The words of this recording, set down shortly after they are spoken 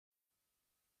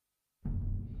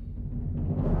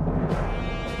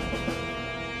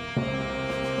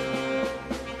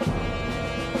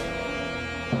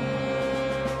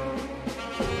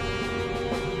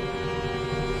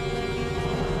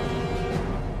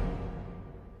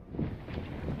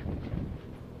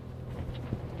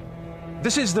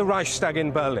This is the Reichstag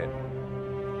in Berlin.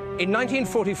 In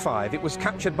 1945, it was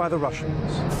captured by the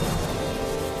Russians.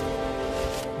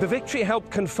 The victory helped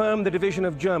confirm the division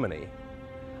of Germany,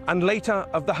 and later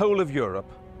of the whole of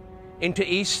Europe, into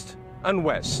East and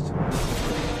West.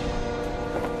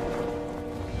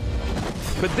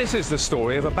 But this is the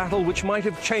story of a battle which might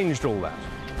have changed all that.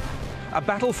 A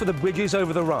battle for the bridges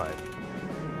over the Rhine,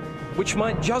 which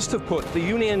might just have put the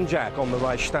Union Jack on the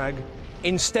Reichstag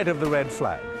instead of the red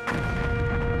flag.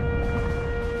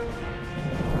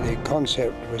 The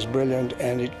concept was brilliant,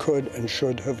 and it could and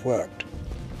should have worked.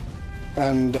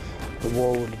 And the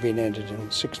war would have been ended in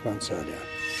 6 months earlier.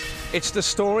 It's the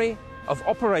story of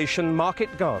Operation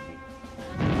Market Garden.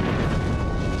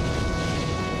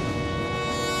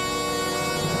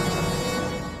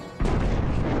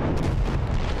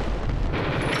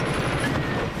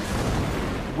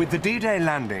 With the D-Day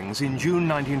landings in June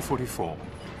 1944,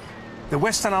 the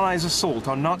Western Allies' assault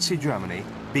on Nazi Germany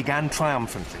began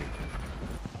triumphantly.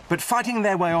 But fighting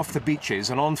their way off the beaches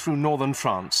and on through northern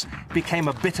France became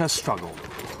a bitter struggle.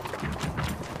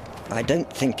 I don't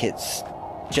think it's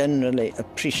generally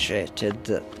appreciated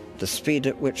that the speed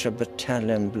at which a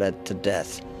battalion bled to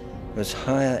death was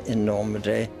higher in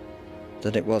Normandy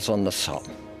than it was on the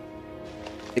Somme.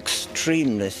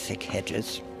 Extremely thick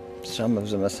hedges, some of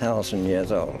them 1,000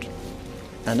 years old.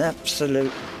 An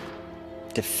absolute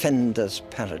defender's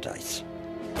paradise.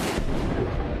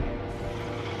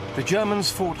 The Germans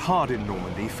fought hard in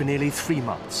Normandy for nearly 3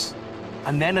 months,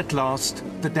 and then at last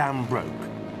the dam broke.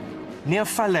 Near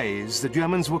Falaise, the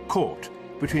Germans were caught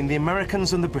between the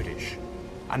Americans and the British,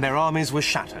 and their armies were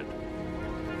shattered.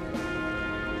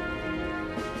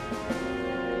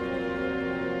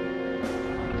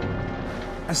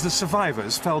 As the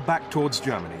survivors fell back towards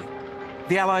Germany,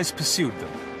 the Allies pursued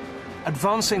them,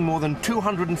 advancing more than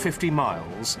 250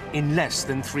 miles in less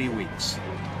than 3 weeks.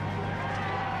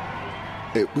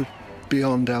 It was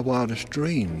beyond our wildest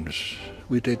dreams.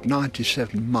 We did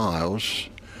 97 miles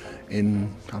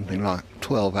in something like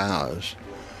 12 hours,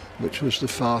 which was the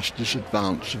fastest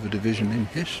advance of a division in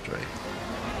history.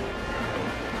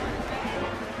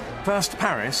 First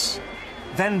Paris,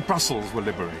 then Brussels were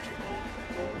liberated.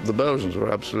 The Belgians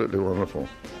were absolutely wonderful.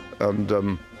 And,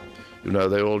 you know,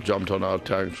 they all jumped on our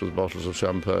tanks with bottles of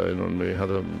champagne, and we had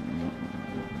a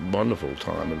wonderful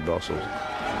time in Brussels.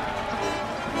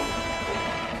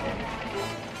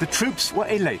 The troops were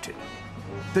elated.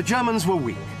 The Germans were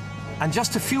weak, and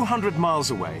just a few hundred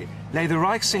miles away lay the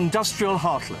Reich's industrial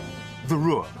heartland, the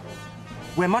Ruhr,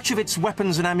 where much of its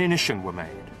weapons and ammunition were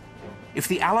made. If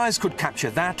the Allies could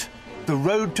capture that, the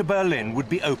road to Berlin would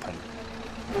be open.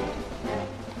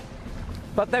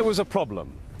 But there was a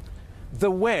problem. The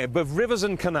web of rivers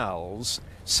and canals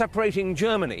separating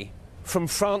Germany from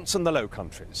France and the Low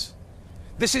Countries.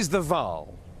 This is the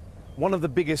Waal, one of the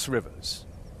biggest rivers.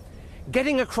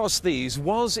 Getting across these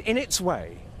was, in its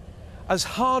way, as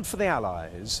hard for the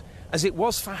Allies as it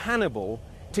was for Hannibal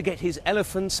to get his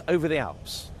elephants over the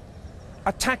Alps.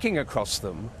 Attacking across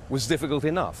them was difficult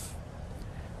enough.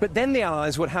 But then the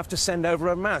Allies would have to send over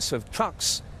a mass of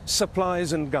trucks,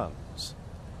 supplies and guns.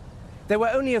 There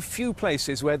were only a few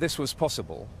places where this was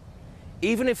possible,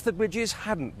 even if the bridges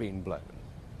hadn't been blown.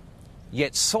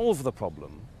 Yet solve the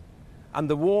problem, and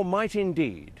the war might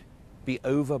indeed be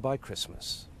over by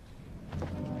Christmas.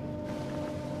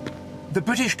 The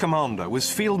British commander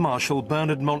was Field Marshal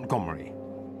Bernard Montgomery.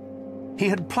 He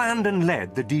had planned and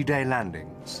led the D-Day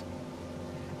landings.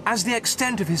 As the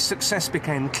extent of his success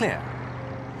became clear,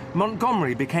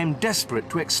 Montgomery became desperate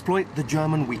to exploit the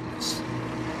German weakness.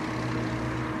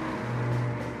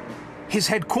 His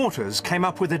headquarters came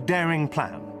up with a daring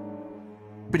plan,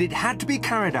 but it had to be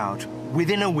carried out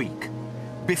within a week,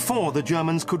 before the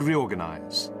Germans could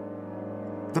reorganize.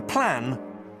 The plan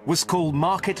was called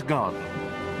Market Garden.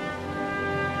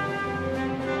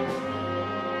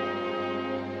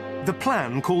 The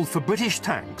plan called for British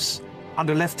tanks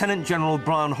under Lieutenant General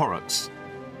Brian Horrocks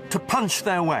to punch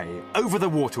their way over the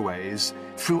waterways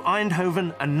through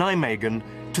Eindhoven and Nijmegen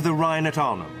to the Rhine at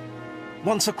Arnhem.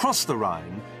 Once across the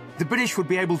Rhine, the British would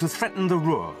be able to threaten the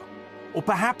Ruhr, or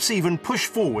perhaps even push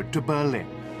forward to Berlin.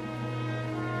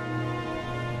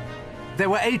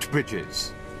 There were 8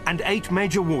 bridges and 8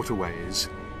 major waterways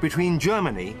between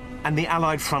Germany and the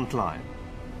Allied front line.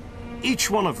 Each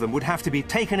one of them would have to be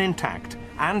taken intact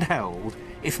and held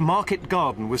if Market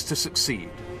Garden was to succeed.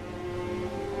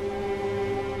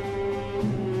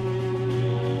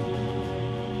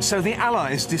 So the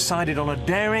Allies decided on a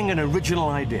daring and original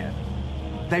idea.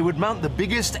 They would mount the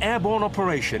biggest airborne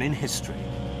operation in history.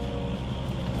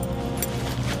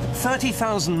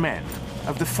 30,000 men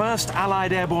of the 1st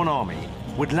Allied Airborne Army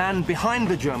would land behind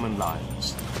the German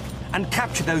lines and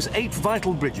capture those 8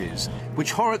 vital bridges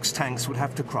which Horrocks tanks would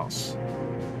have to cross.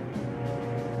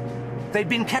 They'd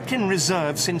been kept in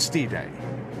reserve since D-Day.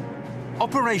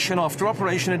 Operation after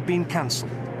operation had been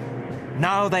cancelled.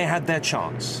 Now they had their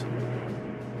chance.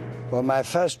 Well, my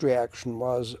first reaction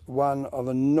was one of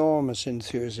enormous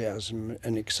enthusiasm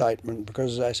and excitement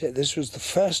because, as I said, this was the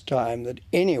first time that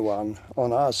anyone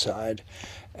on our side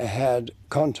had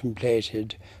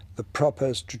contemplated the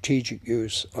proper strategic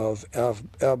use of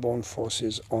airborne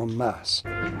forces en masse.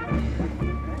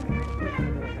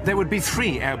 There would be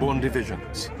 3 airborne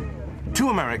divisions, 2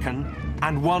 American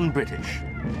and 1 British.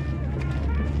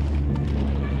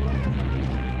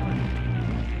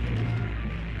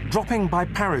 Dropping by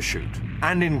parachute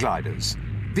and in gliders,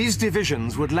 these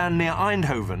divisions would land near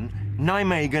Eindhoven,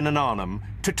 Nijmegen and Arnhem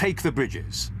to take the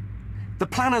bridges. The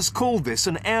planners called this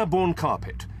an airborne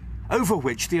carpet, over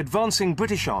which the advancing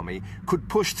British Army could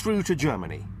push through to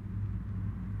Germany.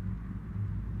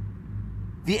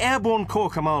 The Airborne Corps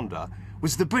commander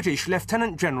was the British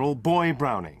Lieutenant General Boy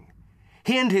Browning.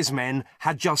 He and his men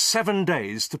had just 7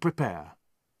 days to prepare.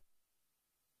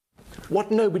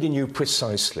 What nobody knew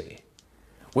precisely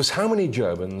was how many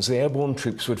Germans the airborne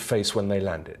troops would face when they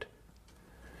landed.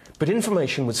 But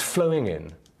information was flowing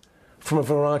in from a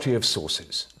variety of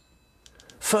sources.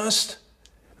 First,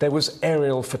 there was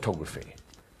aerial photography,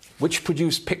 which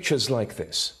produced pictures like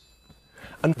this.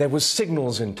 And there was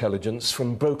signals intelligence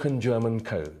from broken German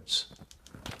codes.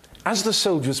 As the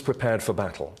soldiers prepared for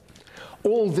battle,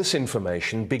 all this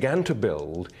information began to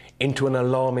build into an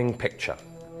alarming picture.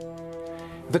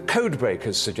 The code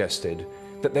breakers suggested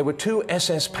that there were 2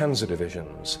 SS Panzer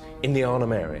divisions in the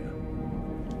Arnhem area.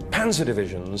 Panzer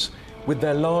divisions, with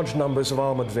their large numbers of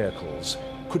armoured vehicles,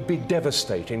 could be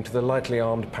devastating to the lightly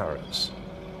armed Paras.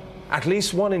 At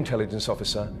least one intelligence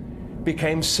officer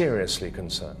became seriously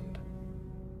concerned.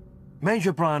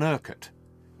 Major Brian Urquhart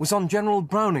was on General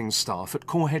Browning's staff at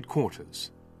Corps headquarters.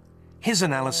 His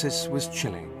analysis was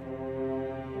chilling.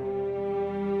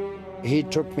 He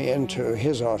took me into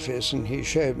his office and he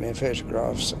showed me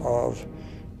photographs of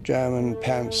German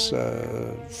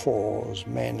Panzer IVs,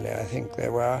 mainly, I think they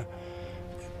were,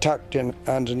 tucked in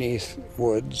underneath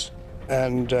woods.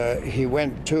 And he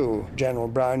went to General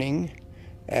Browning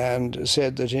and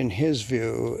said that in his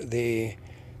view the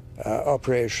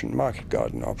Market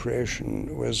Garden operation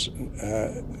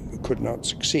could not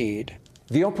succeed.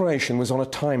 The operation was on a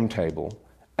timetable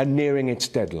and nearing its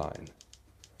deadline.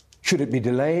 Should it be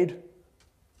delayed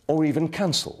or even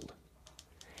cancelled?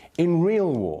 In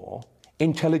real war,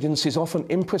 intelligence is often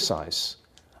imprecise,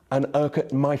 and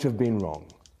Urquhart might have been wrong.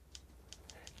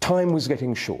 Time was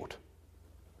getting short.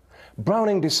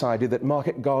 Browning decided that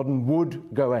Market Garden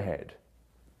would go ahead.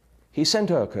 He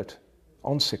sent Urquhart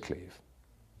on sick leave.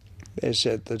 They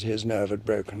said that his nerve had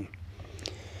broken,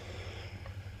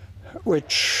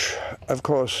 which, of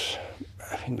course,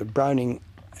 Browning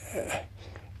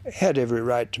had every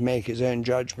right to make his own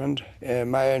judgment.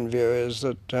 My own view is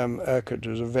that Urquhart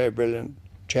was a very brilliant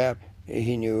chap.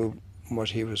 He knew what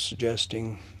he was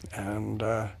suggesting, and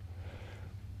that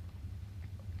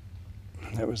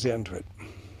was the end of it.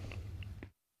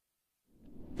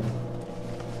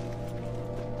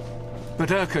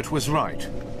 But Urquhart was right.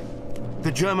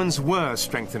 The Germans were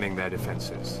strengthening their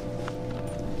defences.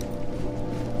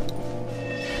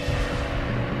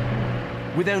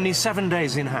 With only 7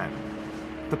 days in hand,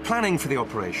 the planning for the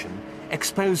operation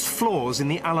exposed flaws in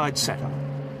the Allied setup.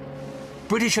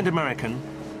 British and American,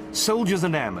 soldiers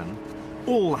and airmen,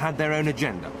 all had their own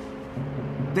agenda.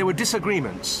 There were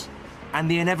disagreements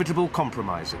and the inevitable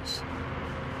compromises.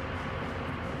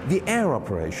 The air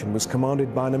operation was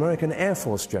commanded by an American Air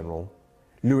Force general,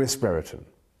 Louis Brereton.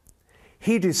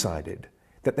 He decided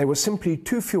that there were simply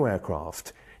too few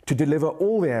aircraft to deliver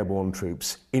all the airborne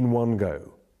troops in one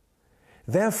go.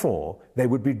 Therefore, they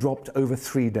would be dropped over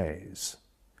 3 days.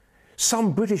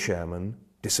 Some British airmen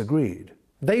disagreed.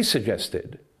 They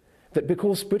suggested that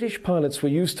because British pilots were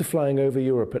used to flying over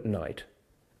Europe at night,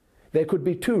 there could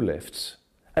be 2 lifts,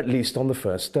 at least on the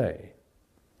first day.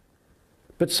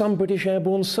 But some British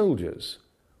airborne soldiers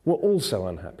were also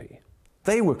unhappy.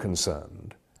 They were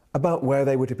concerned about where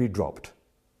they were to be dropped.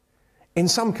 In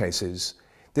some cases,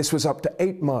 this was up to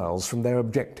 8 miles from their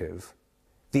objective,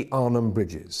 the Arnhem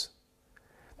Bridges.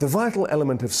 The vital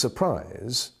element of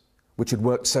surprise, which had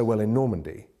worked so well in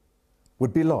Normandy,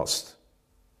 would be lost.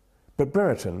 But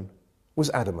Brereton was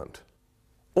adamant.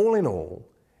 All in all,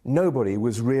 nobody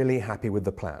was really happy with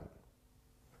the plan.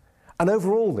 And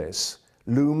over all this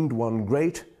loomed one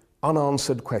great,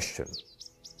 unanswered question.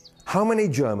 How many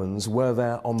Germans were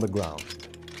there on the ground?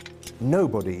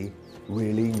 Nobody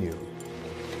really knew.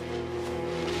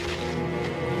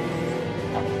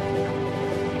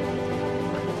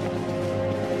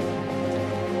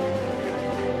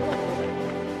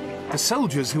 The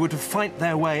soldiers who were to fight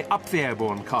their way up the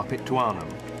airborne carpet to Arnhem,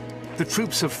 the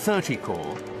troops of 30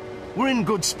 Corps, were in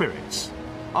good spirits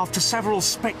after several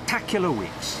spectacular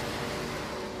weeks.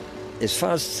 As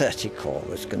far as 30 Corps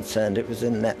was concerned, it was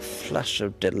in that flush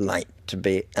of delight to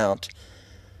be out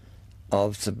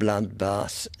of the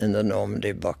bloodbath in the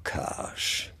Normandy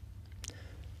bocage.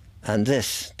 And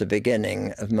this, the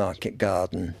beginning of Market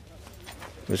Garden,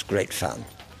 was great fun.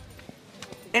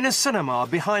 In a cinema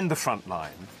behind the front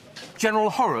line, General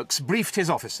Horrocks briefed his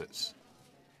officers.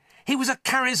 He was a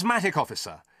charismatic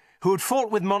officer who had fought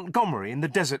with Montgomery in the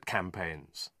desert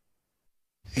campaigns.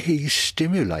 He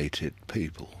stimulated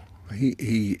people.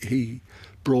 He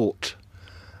brought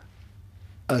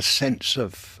a sense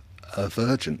of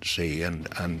urgency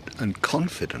and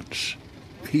confidence.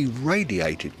 He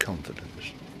radiated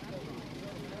confidence.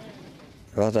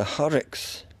 Well, the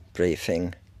Horrocks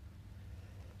briefing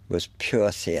was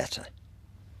pure theatre.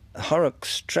 Horrocks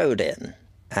strode in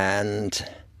and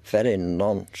very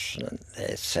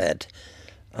nonchalantly said,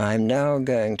 "I'm now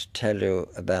going to tell you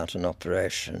about an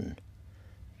operation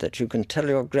that you can tell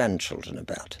your grandchildren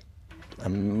about. A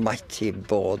mighty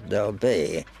board there'll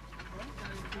be."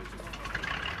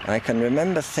 I can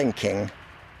remember thinking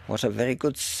what a very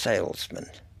good salesman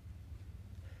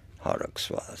Horrocks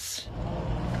was.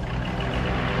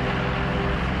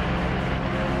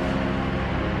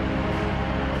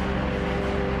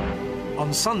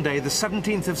 On Sunday, the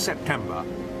 17th of September,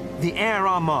 the Air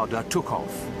Armada took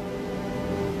off.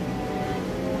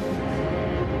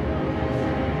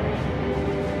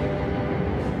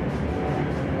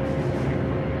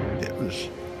 It was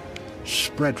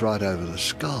spread right over the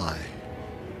sky.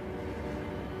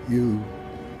 You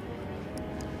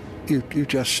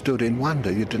just stood in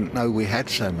wonder. You didn't know we had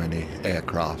so many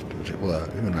aircraft, as it were.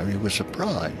 You know, you were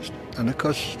surprised. And of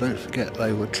course, don't forget,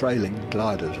 they were trailing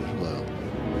gliders as well.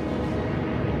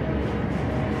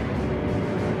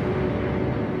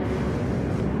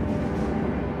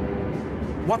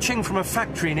 Watching from a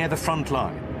factory near the front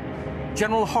line,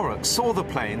 General Horrocks saw the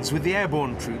planes with the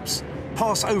airborne troops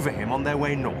pass over him on their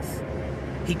way north.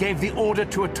 He gave the order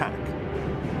to attack.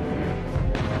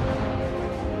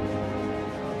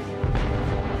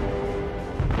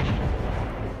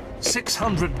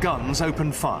 "600 guns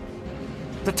opened fire.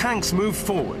 The tanks moved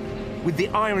forward, with the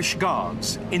Irish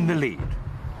Guards in the lead.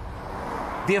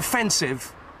 The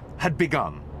offensive had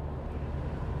begun.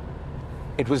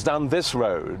 It was down this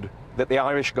road that the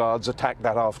Irish Guards attacked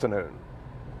that afternoon.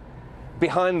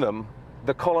 Behind them,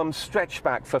 the column stretched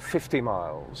back for 50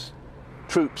 miles.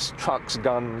 Troops, trucks,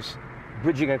 guns,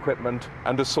 bridging equipment,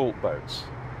 and assault boats.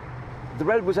 The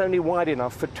road was only wide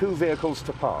enough for 2 vehicles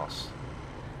to pass,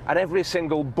 and every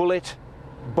single bullet,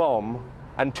 bomb,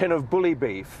 and tin of bully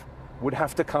beef would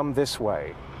have to come this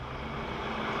way.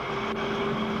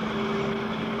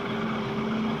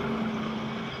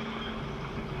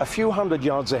 A few hundred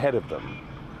yards ahead of them,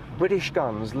 British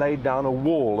guns laid down a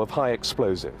wall of high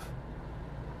explosive,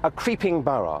 a creeping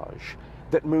barrage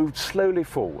that moved slowly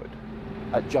forward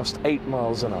at just 8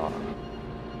 miles an hour.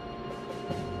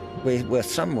 We were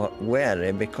somewhat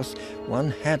wary because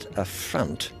one had a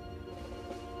front,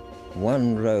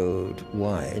 one road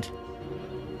wide,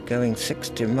 going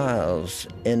 60 miles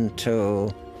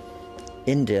into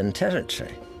Indian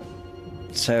territory.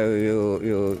 So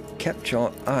you kept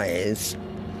your eyes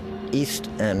east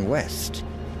and west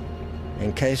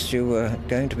in case you were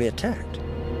going to be attacked.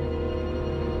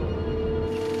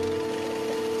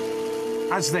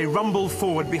 As they rumbled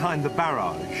forward behind the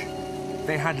barrage,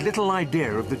 they had little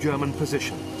idea of the German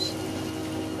positions.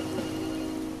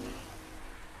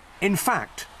 In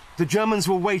fact, the Germans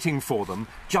were waiting for them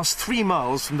just 3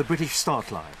 miles from the British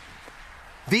start line.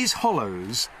 These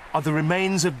hollows are the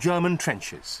remains of German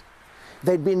trenches.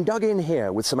 They'd been dug in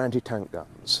here with some anti-tank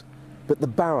guns, but the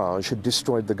barrage had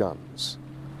destroyed the guns.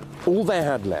 All they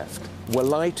had left were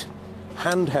light,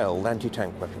 handheld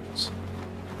anti-tank weapons.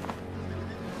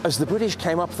 As the British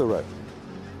came up the road,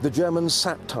 the Germans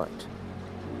sat tight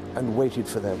and waited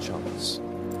for their chance.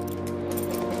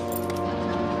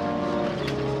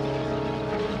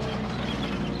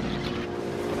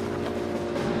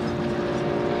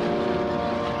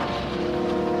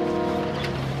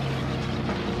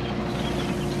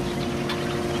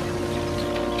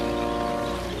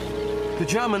 The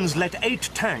Germans let 8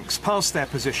 tanks pass their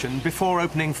position before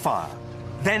opening fire.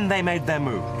 Then they made their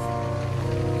move.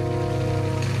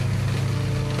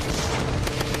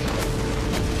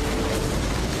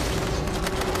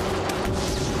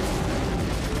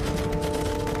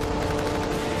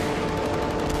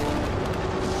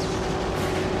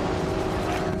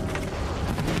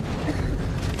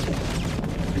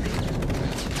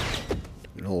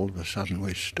 And all of a sudden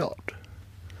we stopped.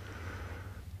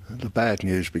 The bad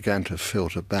news began to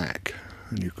filter back,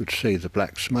 and you could see the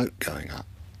black smoke going up.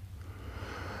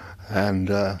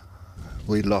 And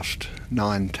we lost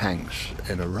 9 tanks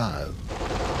in a row.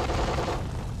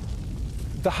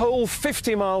 The whole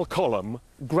 50-mile column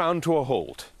ground to a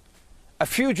halt. A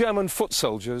few German foot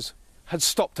soldiers had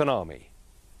stopped an army.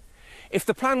 If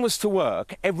the plan was to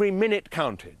work, every minute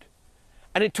counted,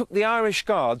 and it took the Irish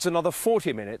Guards another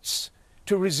 40 minutes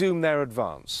to resume their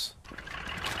advance.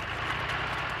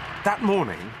 That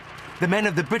morning, the men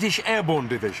of the British Airborne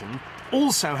Division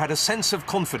also had a sense of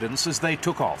confidence as they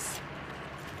took off.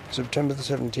 September the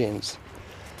 17th,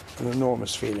 an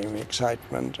enormous feeling of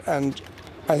excitement, and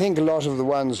I think a lot of the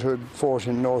ones who had fought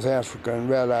in North Africa and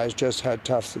realised just how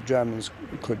tough the Germans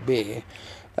could be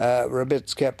were a bit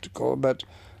sceptical, but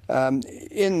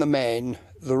in the main,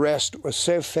 the rest were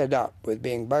so fed up with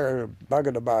being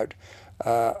buggered about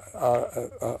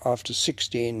after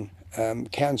 16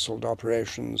 cancelled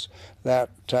operations that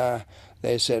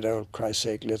they said, oh, Christ's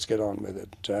sake, let's get on with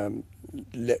it.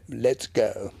 Let's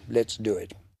go. Let's do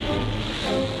it.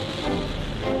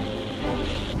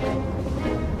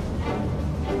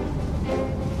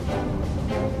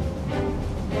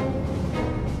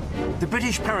 The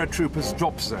British paratroopers'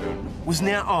 drop zone was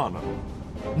near Arnhem,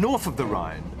 north of the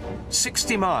Rhine,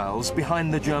 60 miles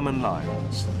behind the German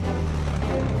lines.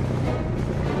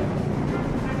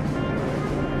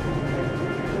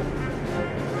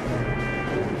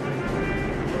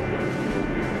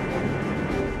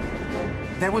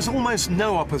 There was almost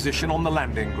no opposition on the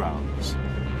landing grounds.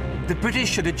 The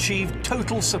British had achieved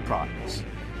total surprise.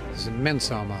 It's an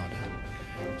immense armada.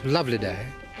 It's a lovely day,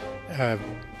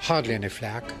 hardly any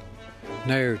flak,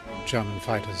 no German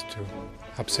fighters to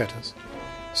upset us.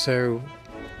 So,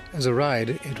 as a ride,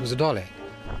 it was a dolly.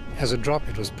 As a drop,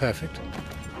 it was perfect.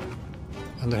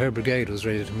 And the whole brigade was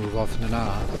ready to move off in an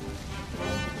hour.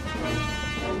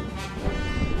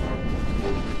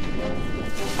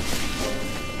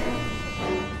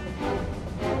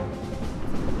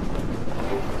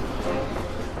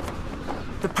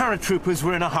 The paratroopers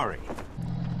were in a hurry.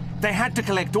 They had to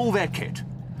collect all their kit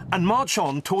and march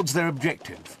on towards their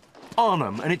objective,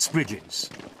 Arnhem and its bridges,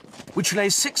 which lay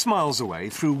 6 miles away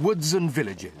through woods and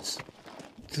villages.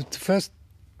 The first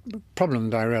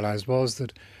problem that I realised was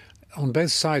that on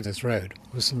both sides of this road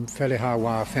were some fairly high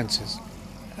wire fences.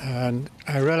 And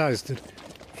I realised that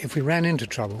if we ran into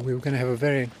trouble, we were going to have a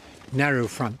very narrow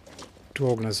front to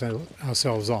organise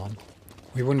ourselves on.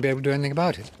 We wouldn't be able to do anything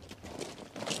about it.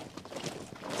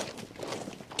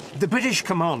 The British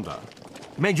commander,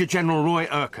 Major General Roy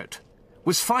Urquhart,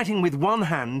 was fighting with one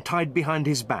hand tied behind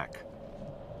his back.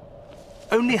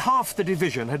 Only half the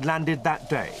division had landed that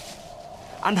day,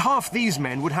 and half these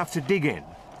men would have to dig in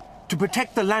to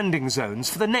protect the landing zones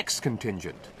for the next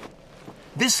contingent.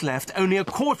 This left only a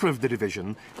quarter of the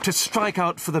division to strike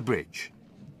out for the bridge.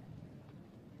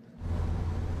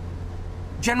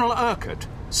 General Urquhart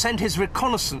sent his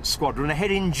reconnaissance squadron ahead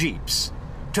in jeeps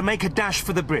to make a dash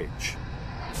for the bridge.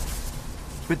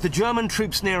 But the German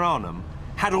troops near Arnhem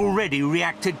had already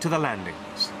reacted to the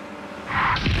landings.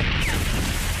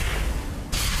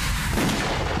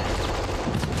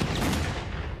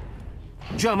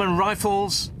 German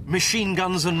rifles, machine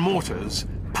guns and mortars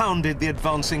pounded the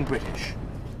advancing British.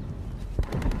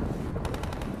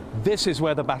 This is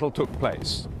where the battle took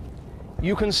place.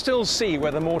 You can still see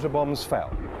where the mortar bombs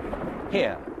fell.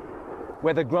 Here,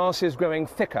 where the grass is growing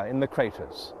thicker in the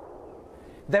craters.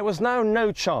 There was now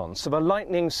no chance of a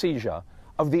lightning seizure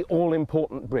of the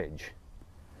all-important bridge.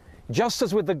 Just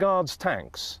as with the Guards'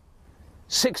 tanks,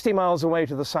 60 miles away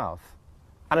to the south,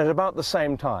 and at about the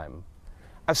same time,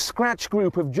 a scratch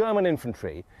group of German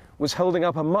infantry was holding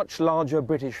up a much larger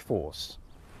British force.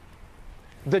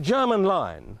 The German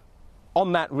line,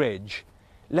 on that ridge,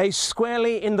 lay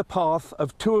squarely in the path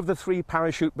of 2 of the 3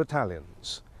 parachute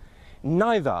battalions.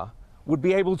 Neither would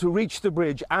be able to reach the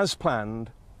bridge as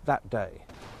planned that day.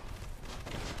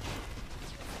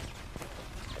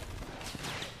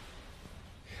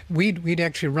 We'd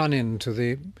actually run into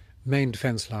the main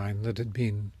defence line that had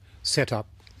been set up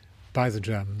by the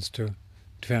Germans to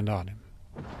defend Arnhem.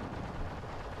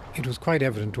 It was quite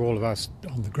evident to all of us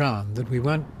on the ground that we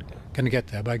weren't going to get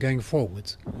there by going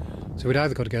forwards. So we'd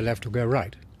either got to go left or go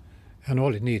right. And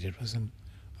all it needed was an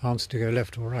answer to go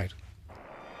left or right.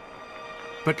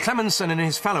 But Clemenson and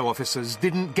his fellow officers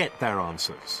didn't get their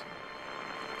answers.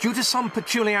 Due to some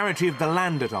peculiarity of the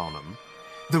land at Arnhem,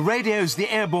 the radios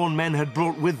the airborne men had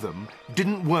brought with them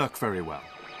didn't work very well.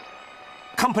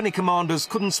 Company commanders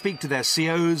couldn't speak to their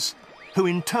COs, who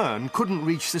in turn couldn't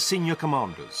reach the senior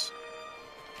commanders.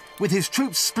 With his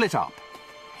troops split up,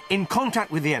 In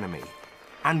contact with the enemy,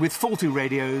 and with faulty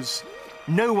radios,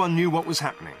 no one knew what was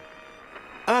happening.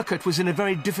 Urquhart was in a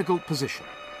very difficult position.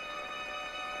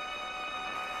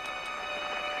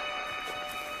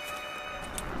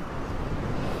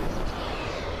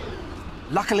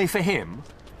 Luckily for him,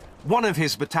 one of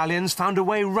his battalions found a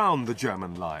way round the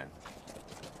German line.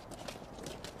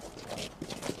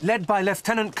 Led by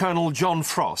Lieutenant Colonel John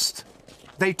Frost,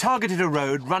 they targeted a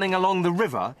road running along the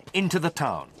river into the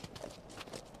town.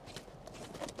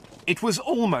 It was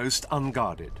almost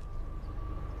unguarded.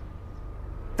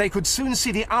 They could soon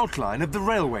see the outline of the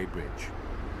railway bridge.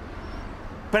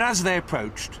 But as they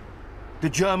approached, the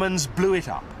Germans blew it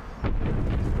up.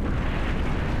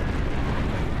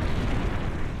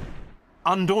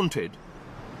 Undaunted,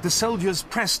 the soldiers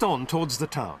pressed on towards the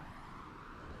town,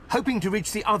 hoping to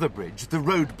reach the other bridge, the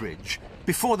road bridge,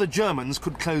 before the Germans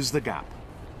could close the gap.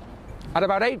 At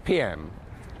about 8 p.m.,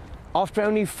 after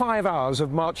only 5 hours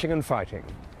of marching and fighting,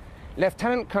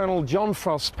 Lieutenant Colonel John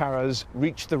Frost's Paras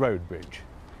reached the road bridge.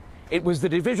 It was the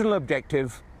divisional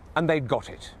objective, and they'd got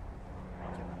it.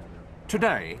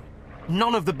 Today,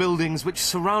 none of the buildings which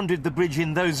surrounded the bridge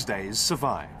in those days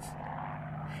survive.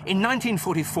 In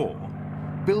 1944,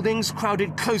 buildings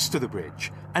crowded close to the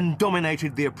bridge and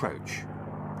dominated the approach.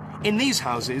 In these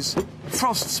houses,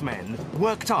 Frost's men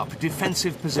worked up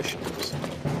defensive positions.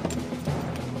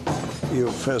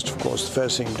 You first, of course, the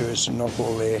first thing to do is to knock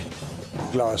all the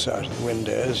glass out of the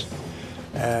windows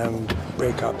and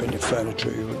break up any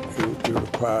furniture you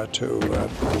require to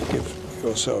give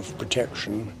yourself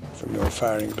protection from your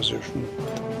firing position.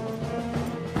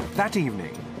 That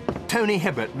evening, Tony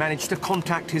Hibbert managed to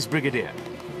contact his brigadier.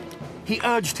 He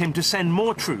urged him to send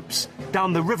more troops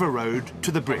down the river road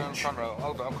to the bridge.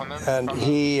 And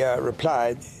he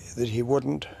replied that he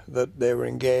wouldn't, that they were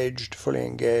engaged, fully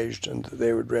engaged, and that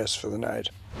they would rest for the night.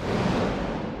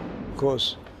 Of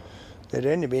course, they'd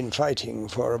only been fighting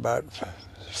for about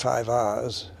 5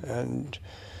 hours, and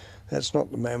that's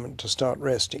not the moment to start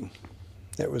resting.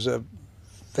 It was a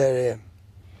very,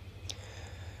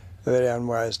 very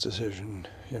unwise decision,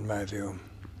 in my view.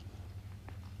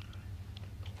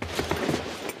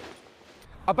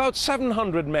 About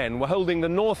 700 men were holding the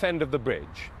north end of the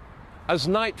bridge as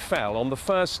night fell on the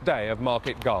first day of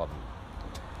Market Garden.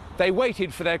 They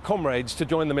waited for their comrades to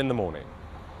join them in the morning.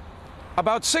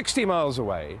 About 60 miles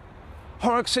away,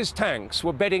 Horrocks's tanks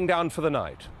were bedding down for the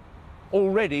night,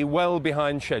 already well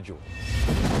behind schedule.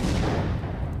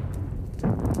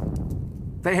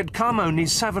 They had come only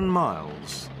 7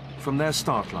 miles from their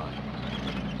start line.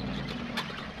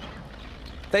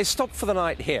 They stopped for the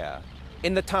night here,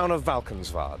 in the town of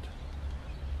Valkenswaard.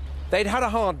 They'd had a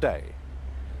hard day.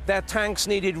 Their tanks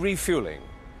needed refueling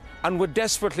and were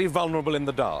desperately vulnerable in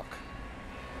the dark.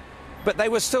 But they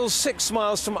were still 6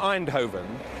 miles from Eindhoven,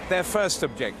 their first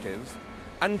objective,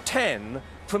 and 10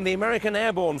 from the American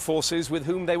airborne forces with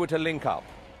whom they were to link up.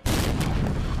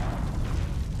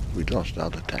 We'd lost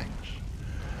other tanks.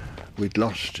 We'd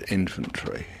lost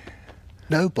infantry.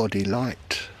 Nobody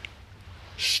liked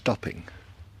stopping.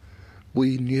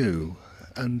 We knew,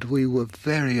 and we were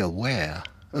very aware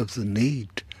of the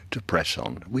need to press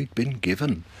on. We'd been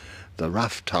given the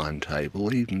rough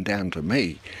timetable, even down to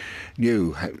me,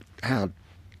 knew how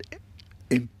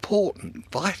important,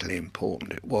 vitally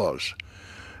important it was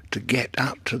to get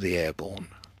up to the airborne.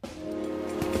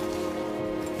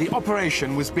 The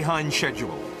operation was behind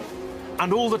schedule,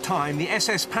 and all the time the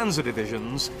SS Panzer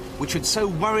divisions, which had so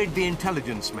worried the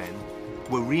intelligence men,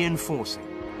 were reinforcing.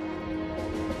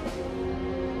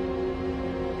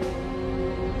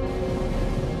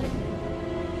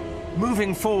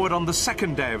 Moving forward on the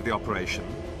second day of the operation,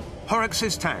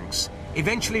 Horrocks's tanks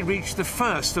eventually reached the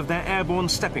first of their airborne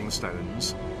stepping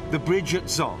stones, the bridge at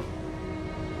Zon.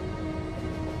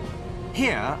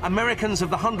 Here, Americans of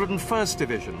the 101st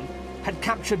Division had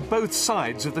captured both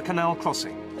sides of the canal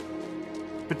crossing.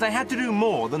 But they had to do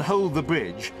more than hold the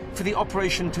bridge for the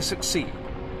operation to succeed.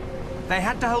 They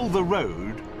had to hold the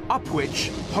road up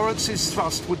which Horrocks's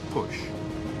thrust would push.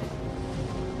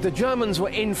 The Germans were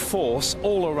in force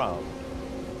all around.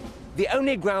 The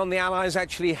only ground the Allies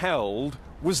actually held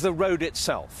was the road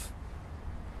itself.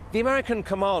 The American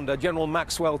commander, General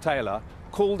Maxwell Taylor,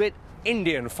 called it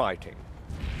Indian fighting,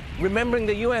 remembering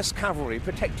the US cavalry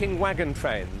protecting wagon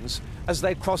trains as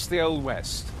they crossed the Old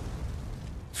West.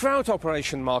 Throughout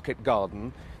Operation Market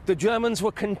Garden, the Germans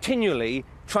were continually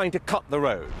trying to cut the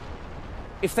road.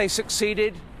 If they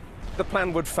succeeded, the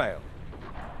plan would fail.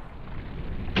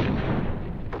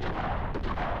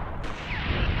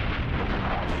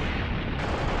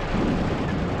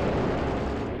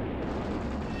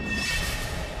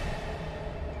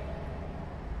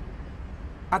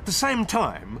 At the same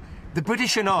time, the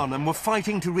British in Arnhem were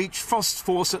fighting to reach Frost's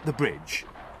force at the bridge,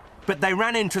 but they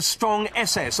ran into strong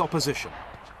SS opposition.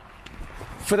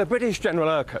 For the British General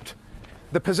Urquhart,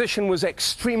 the position was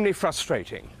extremely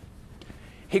frustrating.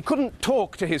 He couldn't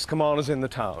talk to his commanders in the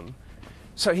town,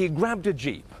 so he grabbed a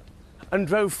jeep and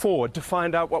drove forward to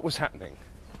find out what was happening.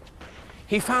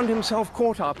 He found himself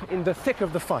caught up in the thick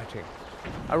of the fighting,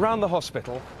 around the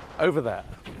hospital, over there.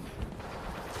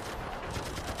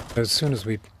 As soon as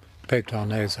we poked our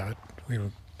nose out, we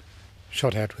were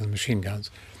shot at with machine guns.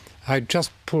 I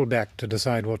just pulled back to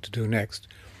decide what to do next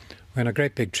when a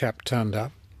great big chap turned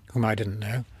up, whom I didn't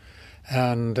know,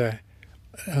 and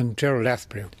Gerald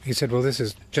Lathbury. He said, well, this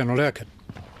is General Urquhart.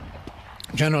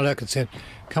 General Urquhart said,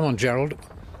 come on, Gerald,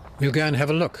 we'll go and have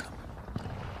a look.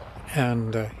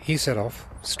 And he set off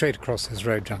straight across this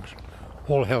road junction.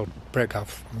 All hell broke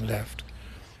off from the left.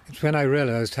 It's when I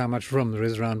realised how much room there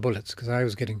is around bullets, because I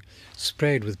was getting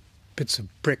sprayed with bits of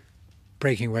brick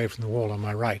breaking away from the wall on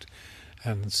my right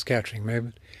and scattering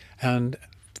movement. And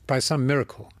by some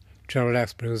miracle, Gerald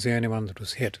Lathbury was the only one that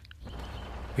was hit.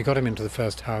 We got him into the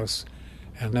first house,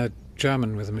 and a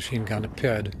German with a machine gun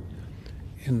appeared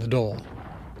in the door.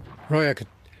 Roy Urquhart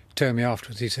told me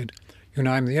afterwards, he said, you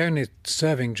know, I'm the only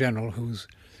serving general who's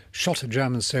shot a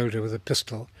German soldier with a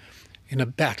pistol in a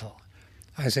battle.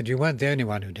 I said, you weren't the only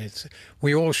one who did.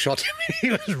 We all shot him. He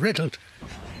was riddled.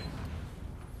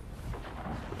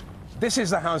 This is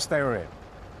the house they were in.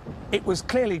 It was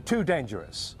clearly too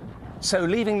dangerous. So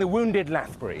leaving the wounded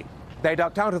Lathbury, they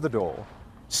ducked out of the door,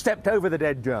 stepped over the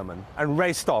dead German and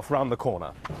raced off round the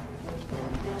corner.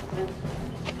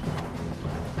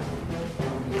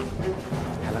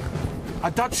 A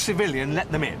Dutch civilian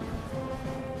let them in,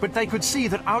 but they could see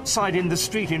that outside in the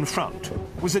street in front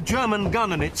was a German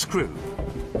gun and its crew,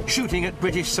 shooting at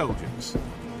British soldiers.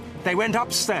 They went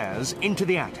upstairs into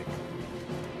the attic.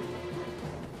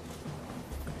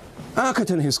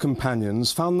 Urquhart and his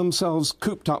companions found themselves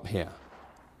cooped up here.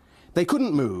 They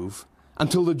couldn't move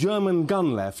until the German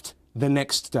gun left the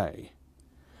next day.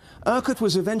 Urquhart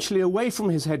was eventually away from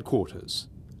his headquarters,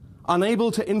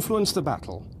 unable to influence the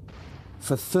battle,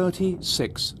 for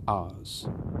 36 hours.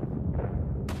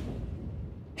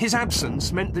 His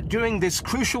absence meant that during this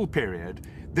crucial period,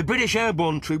 the British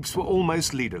airborne troops were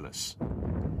almost leaderless.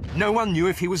 No one knew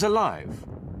if he was alive,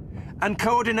 and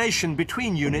coordination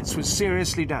between units was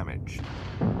seriously damaged.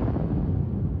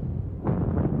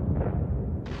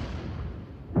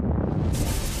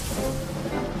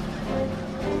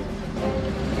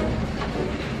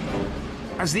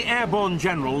 As the airborne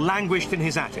general languished in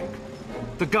his attic,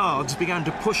 the Guards began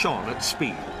to push on at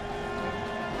speed.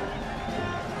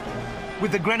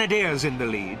 With the Grenadiers in the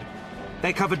lead,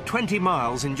 they covered 20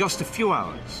 miles in just a few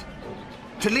hours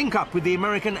to link up with the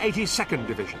American 82nd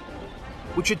Division,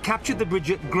 which had captured the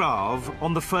bridge at Grave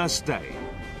on the first day.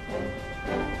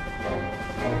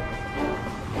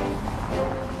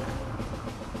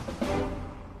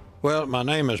 Well, my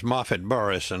name is Moffett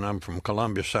Boris, and I'm from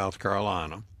Columbia, South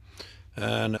Carolina.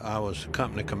 And I was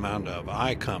company commander of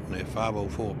I Company,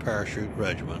 504 Parachute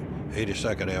Regiment,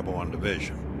 82nd Airborne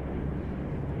Division.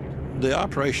 The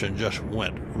operation just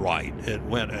went right. It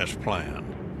went as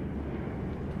planned.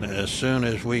 As soon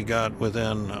as we got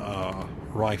within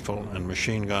rifle and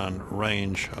machine gun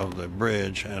range of the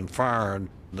bridge and fired,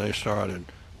 they started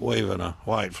waving a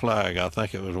white flag. I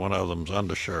think it was one of them's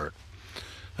undershirt,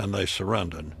 and they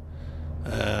surrendered.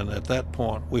 And at that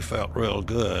point, we felt real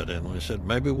good, and we said,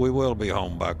 maybe we will be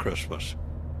home by Christmas.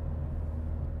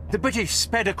 The British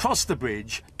sped across the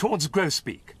bridge towards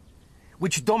Grosbeek,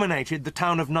 which dominated the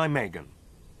town of Nijmegen.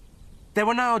 There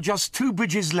were now just 2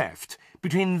 bridges left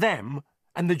between them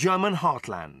and the German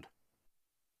heartland.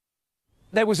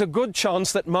 There was a good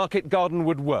chance that Market Garden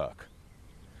would work.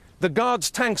 The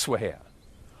Guards' tanks were here.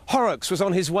 Horrocks was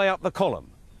on his way up the column,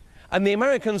 and the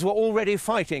Americans were already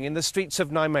fighting in the streets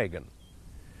of Nijmegen.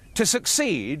 To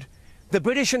succeed, the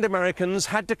British and Americans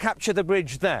had to capture the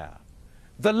bridge there,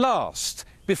 the last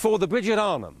before the bridge at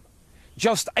Arnhem,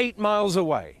 just 8 miles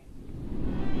away.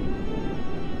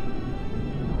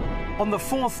 On the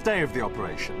 4th day of the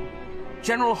operation,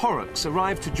 General Horrocks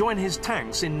arrived to join his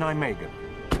tanks in Nijmegen.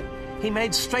 He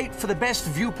made straight for the best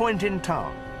viewpoint in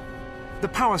town, the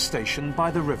power station by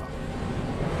the river.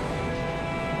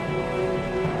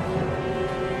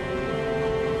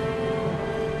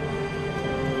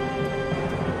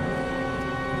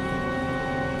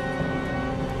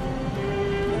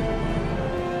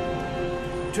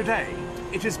 Today,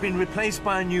 it has been replaced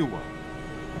by a new one,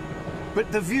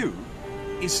 but the view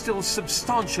is still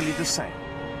substantially the same.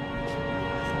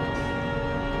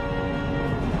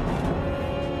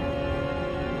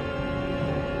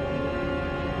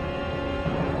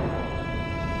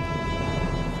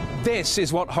 This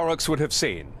is what Horrocks would have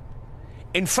seen.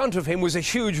 In front of him was a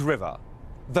huge river,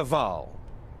 the Vaal.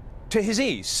 To his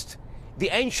east, the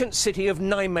ancient city of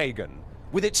Nijmegen,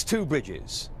 with its 2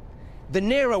 bridges. The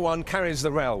nearer one carries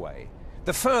the railway.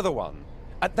 The further one,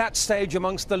 at that stage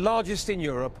amongst the largest in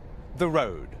Europe, the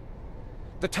road.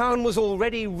 The town was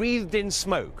already wreathed in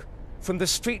smoke from the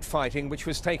street fighting which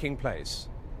was taking place.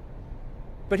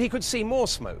 But he could see more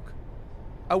smoke,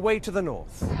 away to the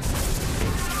north.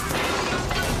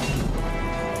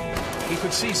 He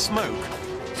could see smoke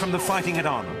from the fighting at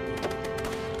Arnhem.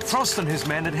 Frost and his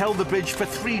men had held the bridge for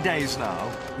 3 days now,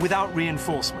 without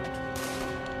reinforcement.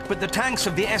 But the tanks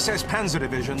of the SS Panzer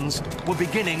divisions were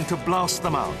beginning to blast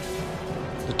them out.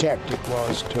 The tactic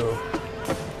was to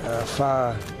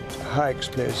fire high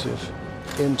explosive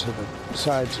into the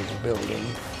sides of the building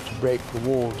to break the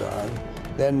wall down,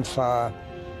 then fire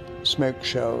smoke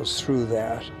shells through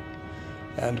that.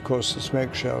 And of course the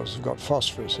smoke shells have got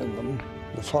phosphorus in them.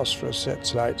 The phosphorus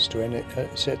sets light to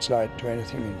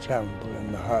anything inflammable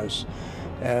in the house,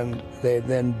 and they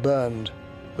then burned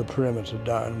the perimeter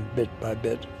down bit by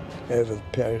bit over the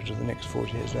period of the next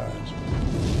 48 hours.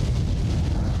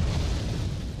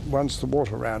 Once the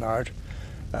water ran out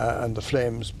and the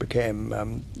flames became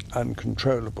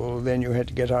uncontrollable, then you had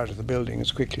to get out of the building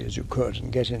as quickly as you could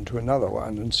and get into another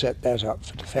one and set that up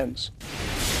for defense.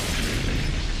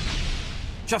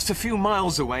 Just a few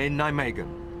miles away in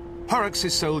Nijmegen,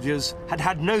 Horrocks' soldiers had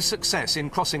had no success in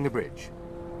crossing the bridge.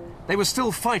 They were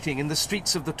still fighting in the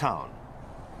streets of the town.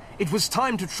 It was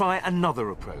time to try another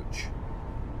approach.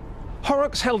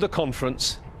 Horrocks held a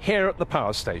conference here at the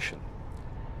power station.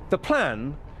 The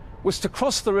plan was to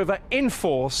cross the river in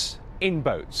force in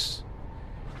boats.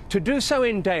 To do so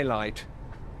in daylight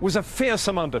was a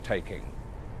fearsome undertaking.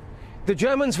 The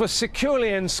Germans were securely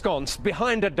ensconced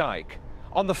behind a dike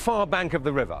on the far bank of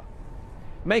the river,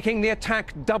 making the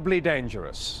attack doubly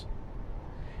dangerous.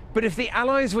 But if the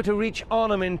Allies were to reach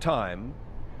Arnhem in time,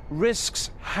 risks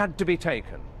had to be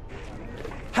taken.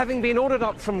 Having been ordered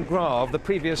up from Grave the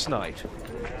previous night,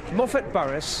 Moffat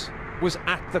Burris was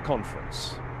at the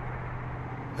conference.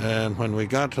 And when we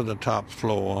got to the top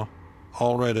floor,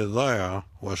 already there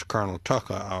was Colonel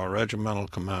Tucker, our regimental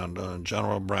commander,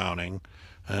 General Browning,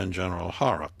 and General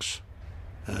Horrocks.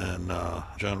 And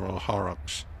General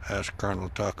Horrocks asked Colonel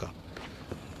Tucker,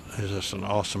 "Is this an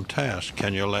awesome task?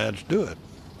 Can your lads do it,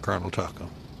 Colonel Tucker?"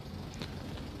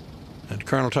 And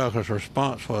Colonel Tucker's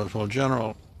response was, "Well,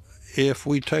 General, if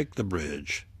we take the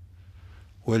bridge,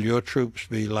 will your troops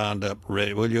be lined up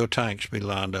ready? Will your tanks be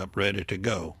lined up ready to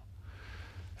go?"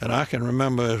 And I can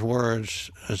remember his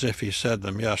words as if he said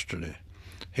them yesterday.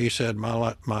 He said,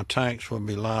 my tanks will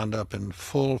be lined up in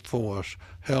full force,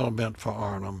 hell-bent for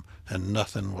Arnhem, and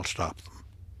nothing will stop them.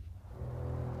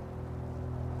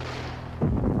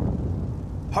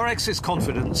 Horrocks'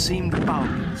 confidence seemed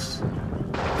boundless.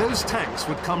 Those tanks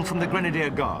would come from the Grenadier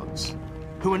Guards,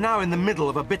 who were now in the middle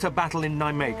of a bitter battle in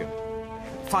Nijmegen,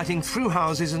 fighting through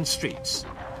houses and streets,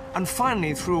 and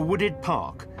finally through a wooded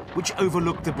park which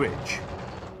overlooked the bridge.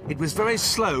 It was very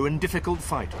slow and difficult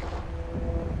fighting.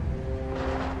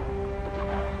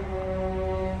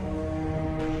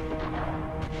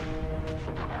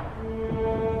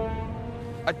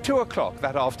 At 2 o'clock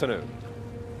that afternoon,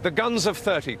 the guns of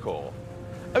 30 Corps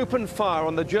opened fire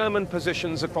on the German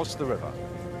positions across the river.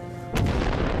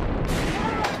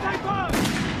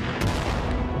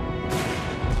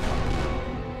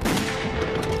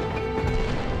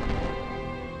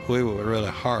 We were really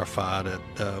horrified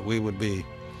that we would be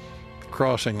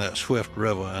crossing that swift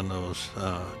river in those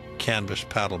canvas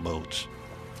paddle boats.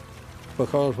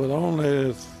 Because with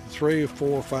only 3,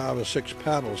 4, 5, or 6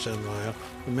 paddles in there,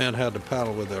 the men had to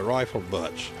paddle with their rifle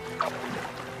butts.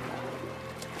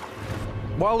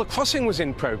 While the crossing was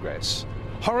in progress,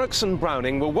 Horrocks and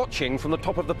Browning were watching from the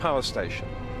top of the power station,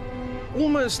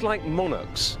 almost like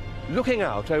monarchs looking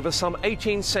out over some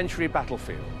 18th century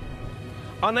battlefield,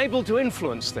 unable to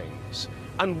influence things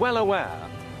and well aware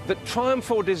that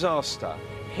triumph or disaster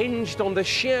hinged on the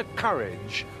sheer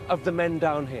courage of the men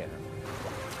down here.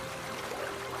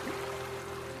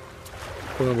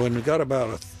 Well, when we got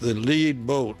the lead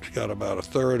boat got about a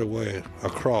third away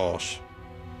across,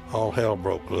 all hell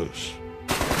broke loose.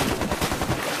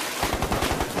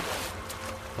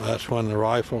 That's when the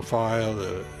rifle fire,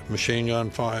 the machine gun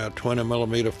fire,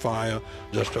 20mm fire,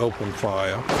 just open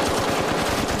fire.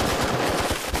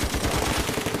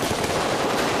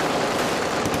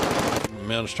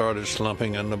 Men started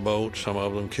slumping in the boat, some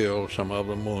of them killed, some of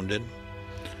them wounded.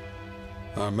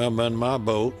 I remember in my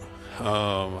boat,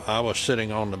 I was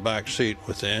sitting on the back seat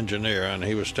with the engineer, and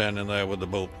he was standing there with the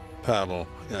boat paddle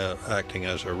acting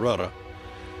as a rudder.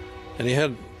 And he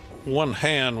had one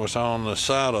hand was on the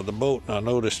side of the boat, and I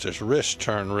noticed his wrist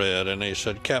turn red, and he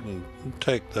said, "Captain,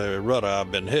 take the rudder,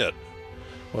 I've been hit."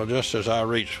 Well, just as I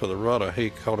reached for the rudder, he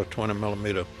caught a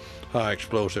 20-millimeter high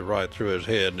explosive right through his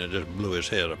head, and it just blew his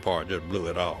head apart, just blew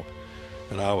it off.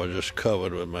 And I was just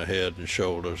covered with my head and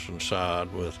shoulders and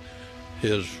side with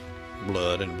his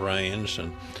blood and brains,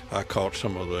 and I caught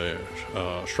some of the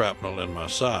shrapnel in my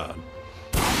side.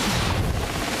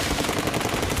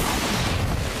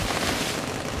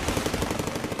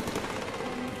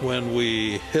 When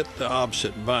we hit the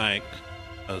opposite bank,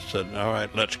 I said, "All right,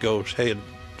 let's go head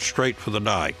straight for the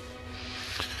dike."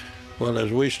 Well,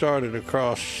 as we started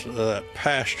across that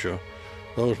pasture,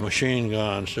 those machine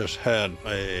guns just had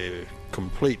a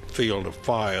complete field of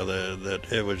fire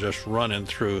that it was just running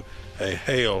through a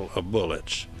hail of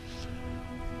bullets.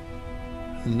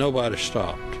 Nobody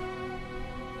stopped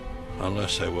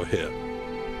unless they were hit.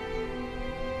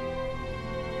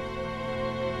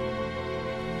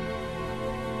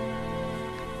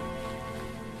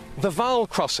 The Vaal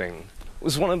crossing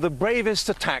was one of the bravest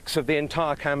attacks of the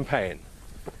entire campaign.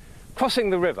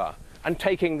 Crossing the river and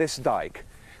taking this dike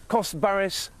cost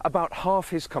Burris about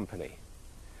half his company.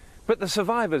 But the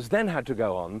survivors then had to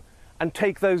go on and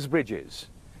take those bridges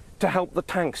to help the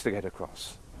tanks to get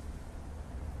across.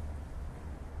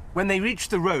 When they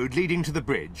reached the road leading to the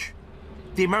bridge,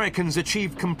 the Americans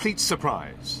achieved complete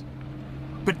surprise.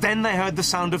 But then they heard the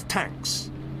sound of tanks.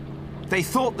 They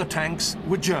thought the tanks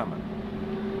were German.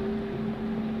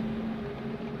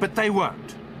 But they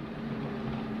weren't.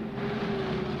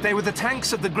 They were the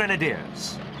tanks of the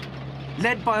Grenadiers,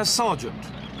 led by a sergeant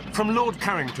from Lord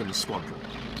Carrington's squadron.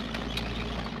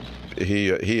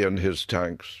 He and his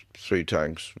tanks, 3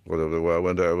 tanks, whatever they were,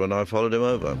 went over, and I followed him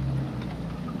over.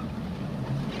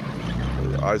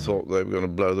 I thought they were going to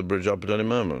blow the bridge up at any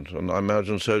moment, and I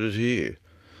imagine so did he.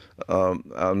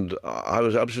 And I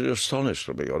was absolutely astonished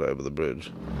when we got over the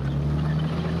bridge.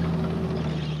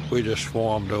 We just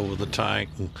swarmed over the tank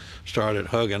and started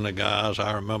hugging the guys.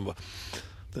 I remember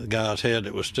the guy's head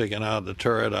that was sticking out of the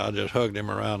turret. I just hugged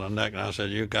him around the neck, and I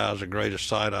said, "You guys are the greatest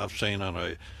sight I've seen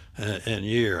in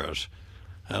years."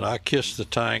 And I kissed the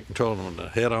tank and told them to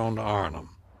head on to Arnhem.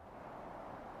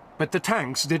 But the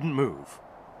tanks didn't move.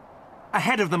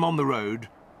 Ahead of them on the road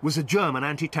was a German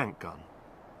anti-tank gun.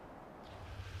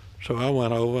 So I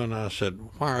went over and I said,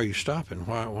 "Why are you stopping?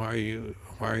 Why are you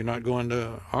not going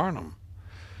to Arnhem?"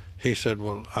 He said,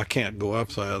 "Well, I can't go up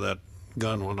there. That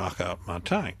gun will knock out my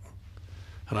tank."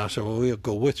 And I said, "Well, we'll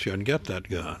go with you and get that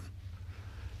gun."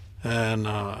 And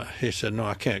he said, "No,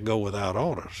 I can't go without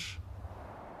orders."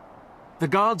 The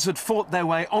guards had fought their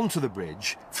way onto the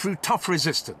bridge through tough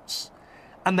resistance,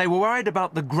 and they were worried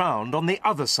about the ground on the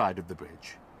other side of the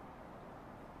bridge.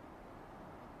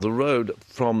 The road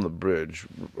from the bridge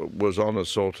was on a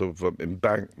sort of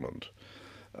embankment,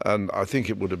 and I think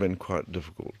it would have been quite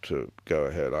difficult to go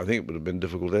ahead. I think it would have been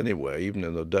difficult anyway, even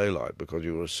in the daylight, because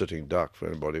you were a sitting duck for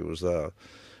anybody who was there.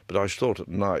 But I thought at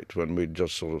night, when we'd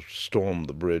just sort of stormed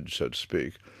the bridge, so to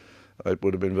speak, it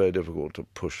would have been very difficult to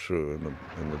push through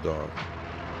in the dark.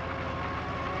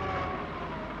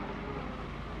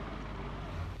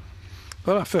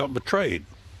 Well, I felt betrayed.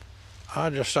 I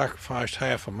just sacrificed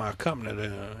half of my company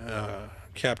to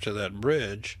capture that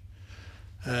bridge,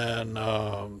 and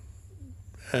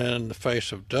in the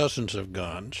face of dozens of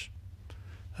guns,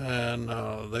 and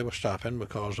they were stopping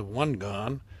because of one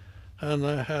gun, and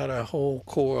they had a whole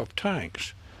corps of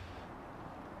tanks.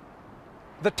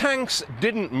 The tanks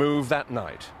didn't move that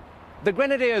night. The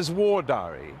Grenadiers' war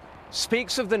diary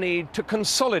speaks of the need to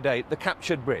consolidate the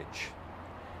captured bridge.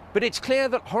 But it's clear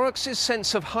that Horrocks'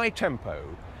 sense of high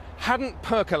tempo hadn't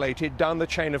percolated down the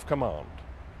chain of command.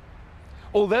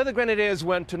 Although the Grenadiers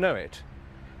weren't to know it,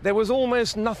 there was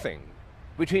almost nothing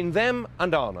between them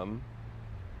and Arnhem,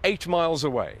 8 miles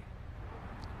away.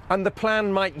 And the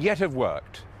plan might yet have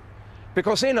worked,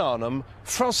 because in Arnhem,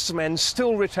 Frost's men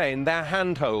still retained their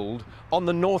handhold on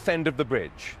the north end of the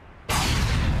bridge.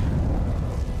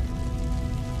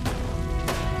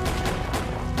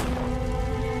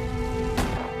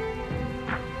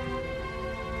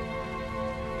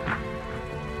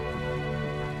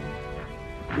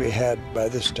 We had, by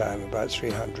this time, about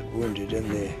 300 wounded in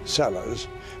the cellars,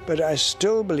 but I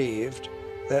still believed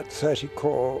that 30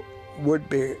 Corps would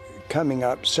be coming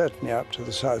up, certainly up to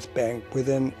the south bank,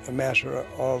 within a matter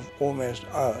of almost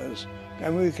hours.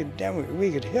 And we could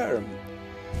hear them.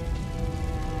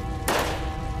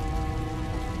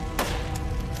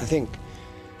 I think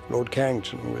Lord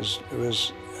Carrington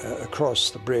was across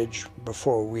the bridge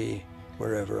before we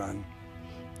were overrun.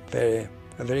 A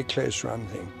very close run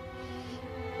thing.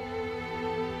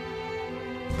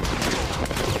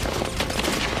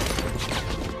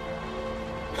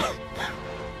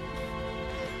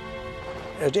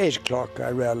 At 8 o'clock, I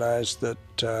realized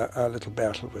that our little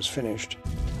battle was finished.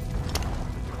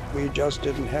 We just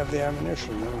didn't have the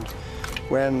ammunition, and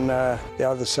when the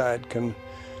other side can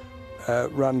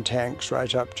run tanks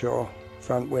right up to your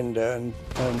front window and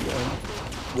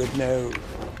with no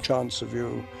chance of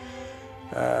you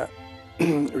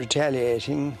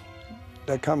retaliating,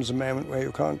 there comes a moment where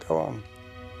you can't go on.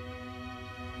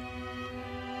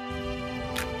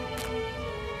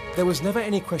 There was never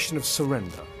any question of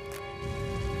surrender.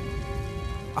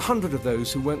 100 of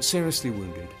those who weren't seriously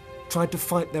wounded tried to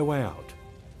fight their way out.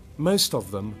 Most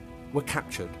of them were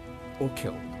captured or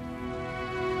killed.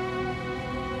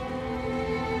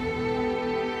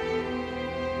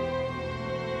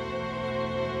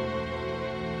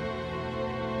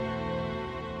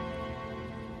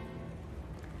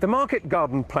 The Market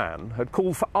Garden Plan had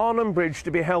called for Arnhem Bridge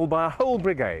to be held by a whole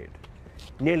brigade,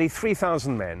 nearly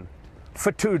 3,000 men,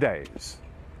 for 2 days.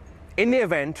 In the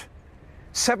event,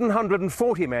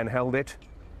 740 men held it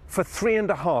for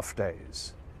 3.5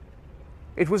 days.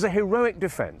 It was a heroic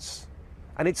defence,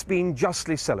 and it's been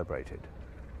justly celebrated.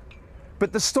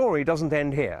 But the story doesn't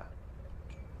end here.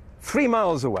 3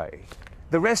 miles away,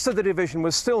 the rest of the division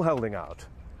was still holding out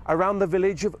around the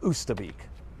village of Oosterbeek.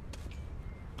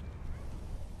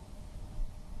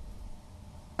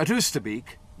 At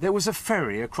Oosterbeek, there was a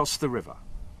ferry across the river.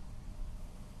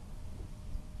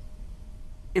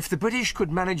 If the British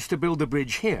could manage to build a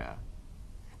bridge here,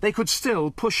 they could still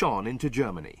push on into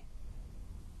Germany.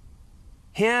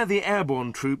 Here the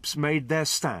airborne troops made their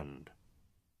stand.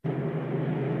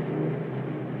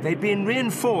 They'd been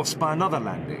reinforced by another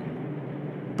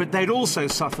landing, but they'd also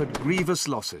suffered grievous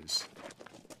losses.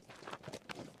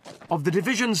 Of the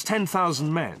division's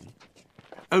 10,000 men,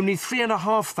 only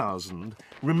 3,500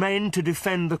 remained to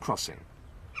defend the crossing.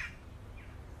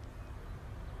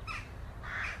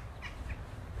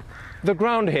 The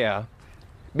ground here,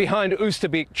 behind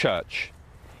Oosterbeek Church,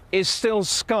 is still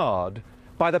scarred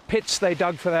by the pits they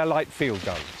dug for their light field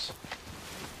guns.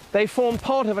 They form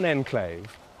part of an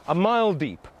enclave, a mile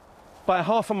deep by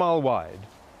half a mile wide,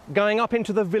 going up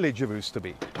into the village of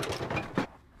Oosterbeek.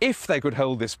 If they could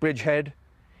hold this bridgehead,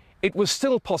 it was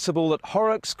still possible that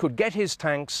Horrocks could get his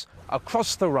tanks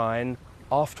across the Rhine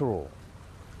after all.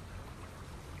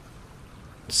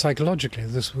 Psychologically,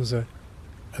 this was a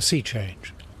sea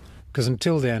change, because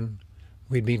until then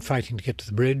we'd been fighting to get to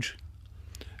the bridge,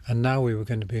 and now we were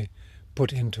going to be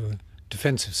put into a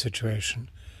defensive situation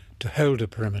to hold a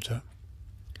perimeter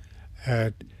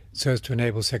so as to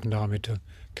enable Second Army to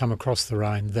come across the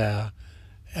Rhine there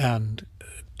and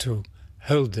to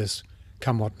hold this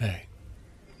come what may.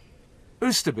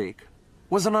 Oosterbeek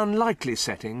was an unlikely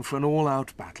setting for an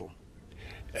all-out battle.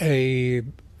 A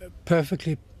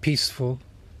perfectly peaceful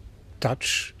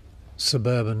Dutch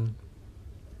suburban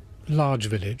large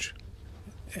village,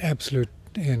 absolute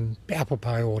in apple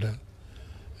pie order,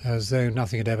 as though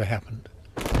nothing had ever happened.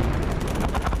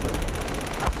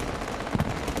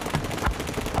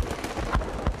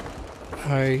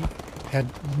 I had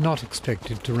not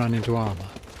expected to run into armour.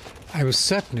 I was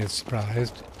certainly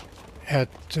surprised at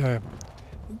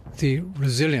the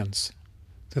resilience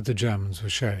that the Germans were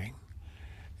showing,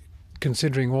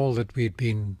 considering all that we'd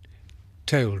been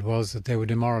told was that they were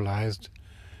demoralised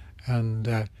and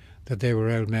that they were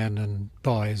old men and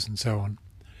boys and so on.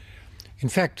 In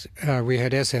fact, we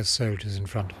had SS soldiers in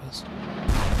front of us.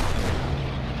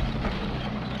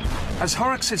 As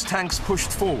Horrocks' tanks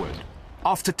pushed forward,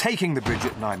 after taking the bridge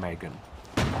at Nijmegen,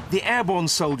 the airborne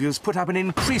soldiers put up an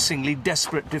increasingly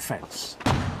desperate defence.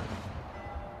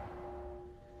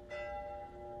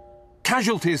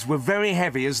 Casualties were very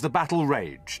heavy as the battle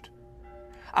raged.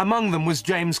 Among them was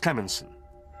James Clemenson.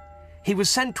 He was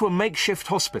sent to a makeshift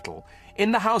hospital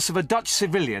in the house of a Dutch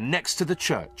civilian next to the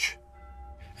church.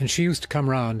 And she used to come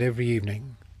round every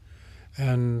evening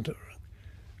and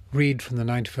read from the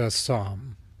 91st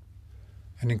Psalm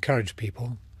and encourage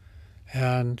people.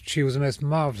 And she was a most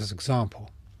marvellous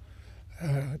example,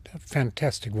 a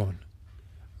fantastic woman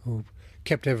who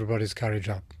kept everybody's courage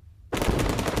up.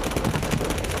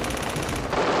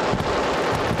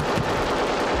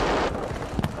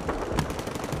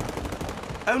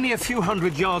 Only a few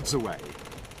hundred yards away,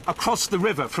 across the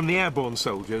river from the airborne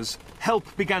soldiers,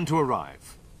 help began to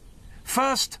arrive.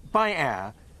 First, by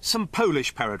air, some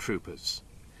Polish paratroopers.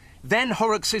 Then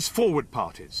Horrocks' forward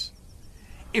parties.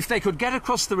 If they could get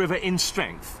across the river in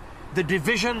strength, the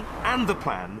division and the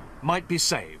plan might be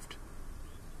saved.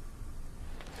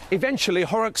 Eventually,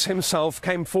 Horrocks himself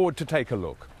came forward to take a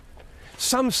look.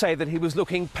 Some say that he was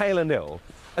looking pale and ill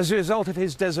as a result of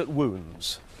his desert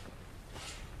wounds.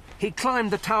 He climbed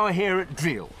the tower here at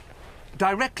Driel,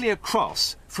 directly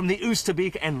across from the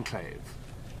Oosterbeek enclave.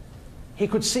 he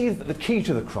could see that the key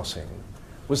to the crossing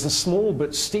was the small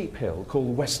but steep hill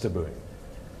called Westerbuing,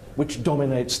 which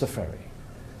dominates the ferry.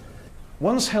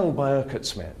 Once held by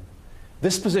Urquhart's men,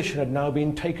 this position had now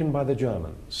been taken by the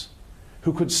Germans,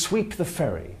 who could sweep the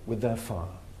ferry with their fire.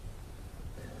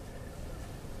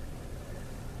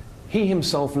 He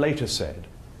himself later said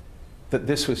that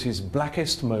this was his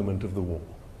blackest moment of the war.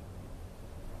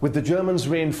 With the Germans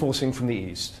reinforcing from the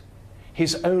east,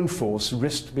 his own force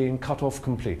risked being cut off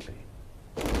completely.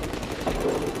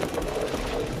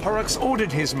 Horrocks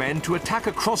ordered his men to attack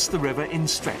across the river in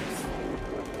strength,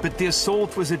 but the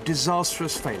assault was a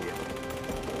disastrous failure.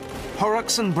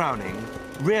 Horrocks and Browning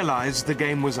realized the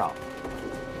game was up.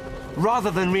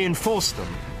 Rather than reinforce them,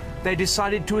 they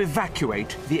decided to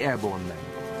evacuate the airborne men.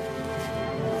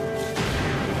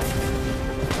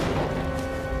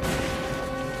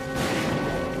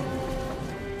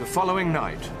 The following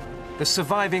night, the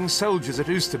surviving soldiers at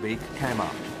Oosterbeek came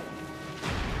out.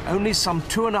 Only some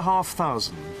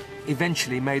 2,500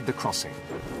 eventually made the crossing.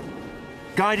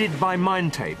 Guided by mine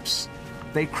tapes,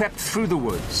 they crept through the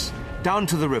woods, down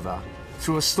to the river,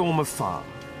 through a storm of fire.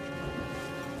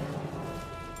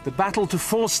 The battle to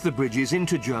force the bridges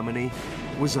into Germany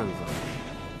was over.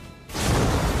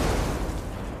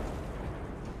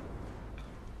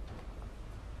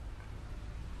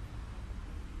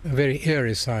 A very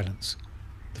eerie silence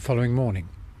the following morning.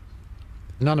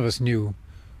 None of us knew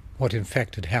what in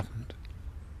fact had happened.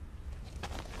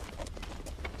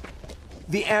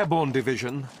 The Airborne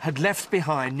Division had left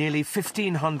behind nearly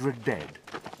 1,500 dead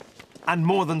and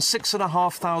more than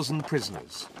 6,500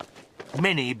 prisoners,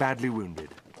 many badly wounded.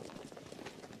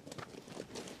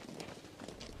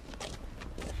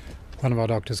 One of our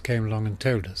doctors came along and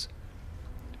told us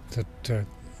that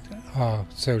our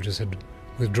soldiers had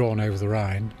withdrawn over the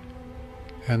Rhine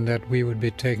and that we would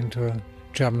be taken to a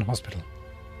German hospital.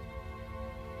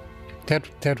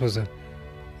 That was a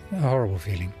horrible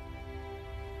feeling,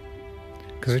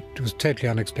 because it was totally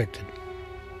unexpected.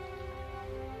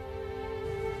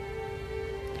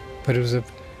 But it was a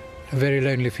very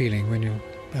lonely feeling when you're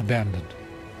abandoned.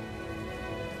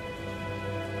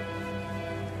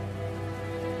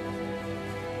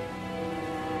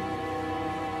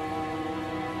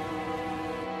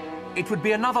 It would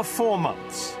be another 4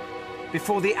 months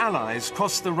before the Allies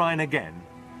crossed the Rhine again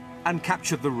and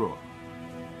captured the Ruhr.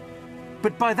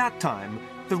 But by that time,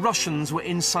 the Russians were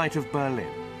in sight of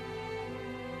Berlin.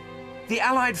 The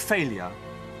Allied failure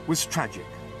was tragic,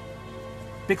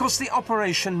 because the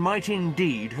operation might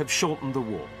indeed have shortened the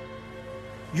war.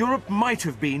 Europe might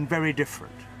have been very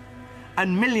different,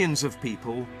 and millions of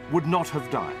people would not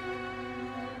have died,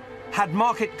 had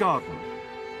Market Garden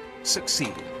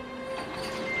succeeded.